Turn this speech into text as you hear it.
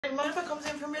mind if I comes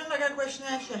in for a meal? I got a question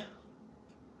to ask you.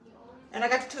 And I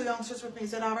got the two youngsters with me,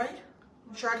 is that alright?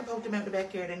 I'm sure I can poke them out the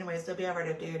backyard anyways. They'll be alright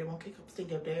out there. They won't kick up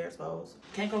stink out there, I suppose.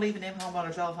 Can't go leaving them home while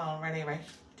they're all falling already, right?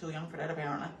 Too young for that,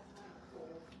 apparently.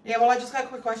 Yeah, well, I just got a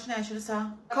quick question to ask you, that's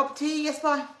all. A cup of tea, yes,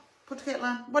 boy. Put the kettle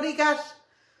on. What do you got?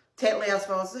 Tetley, I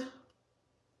suppose, is it?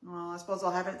 Well, I suppose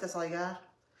I'll have it if that's all you got.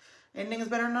 Anything is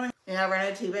better than nothing. Yeah, I ran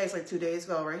out of tea bags like 2 days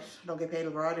ago, right? I don't get paid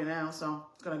till Friday now, so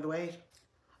it's gonna have to wait.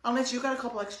 Unless you got a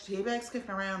couple extra tea bags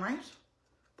kicking around, right?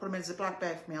 Put them in a Ziploc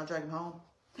bag for me, I'll drag them home.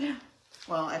 Yeah.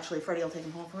 Well, actually, Freddie will take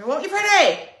them home for me. Won't you,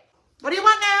 Freddie? What do you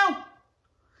want now?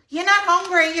 You're not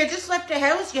hungry, you just left the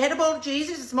house. You had a bowl of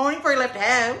Jesus this morning before you left the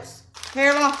house.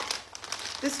 Here, look.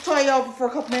 This will tie you over for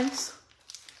a couple minutes.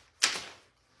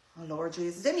 Oh, Lord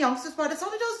Jesus. Them youngsters, but it's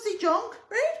only does to see junk,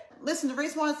 right? Listen, the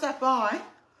reason why I stopped by,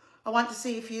 I want to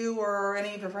see if you or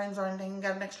any of your friends or anything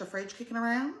got an extra fridge kicking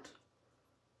around.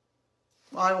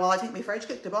 Well, I think my fridge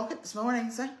kicked the bucket this morning,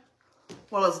 see?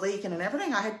 Well, it was leaking and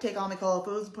everything. I had to take all my cold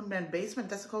foods and put them down in the basement.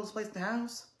 That's the coldest place in the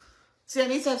house. See, I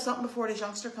need to have something before this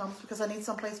youngster comes because I need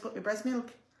some place to put my breast milk.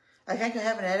 I can't go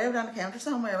having it out on the counter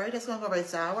somewhere, right? That's going to go very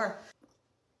sour.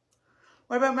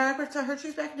 What about Margaret? I heard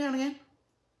she's back down again.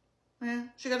 Yeah,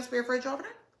 she got a spare fridge over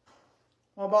there?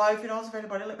 Well, boy, if you know of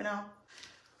anybody, let me know.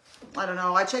 I don't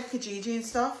know. I checked Kijiji and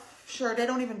stuff. Sure, they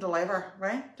don't even deliver,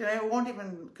 right? They won't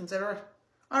even consider it.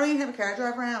 I don't even have a car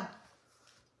drive around.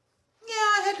 Yeah,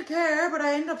 I had the car, but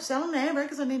I ended up selling it, right?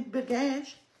 Because I need a bit of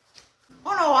cash.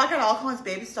 Oh no, I got all kinds of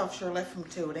baby stuff sure left from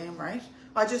 2 of them, right?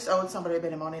 I just owed somebody a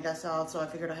bit of money, that's all, so I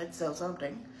figured I had to sell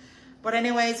something. But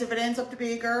anyways, if it ends up to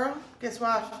be a girl, guess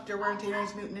what? They're wearing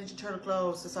Teenage Mutant Ninja Turtle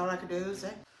clothes. That's all I can do, see?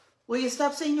 Will you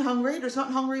stop saying you're hungry? There's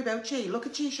nothing hungry about you. Look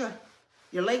at you, sure.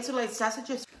 Your legs are like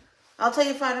sausages. I'll tell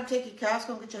your father to take your car,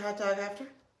 go and get your hot dog after.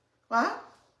 What?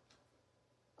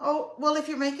 Oh, well, if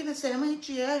you're making a sandwich,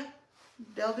 yeah.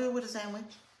 They'll do it with a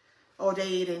sandwich. Oh, they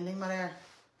eat anything, my dear.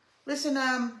 Listen,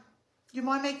 you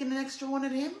mind making an extra one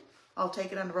of him? I'll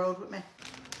take it on the road with me.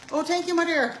 Oh, thank you, my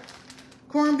dear.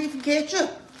 Corned beef and ketchup.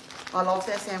 I love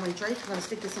that sandwich, right? I'm going to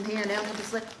stick this in here now.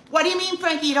 What do you mean,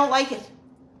 Frankie, you don't like it?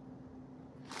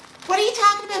 What are you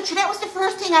talking about? That was the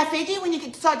first thing I fed you when you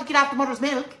decided to get off the mother's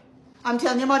milk. I'm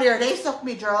telling you, my dear, they sucked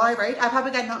me dry, right? I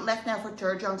probably got nothing left now for a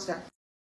third youngster.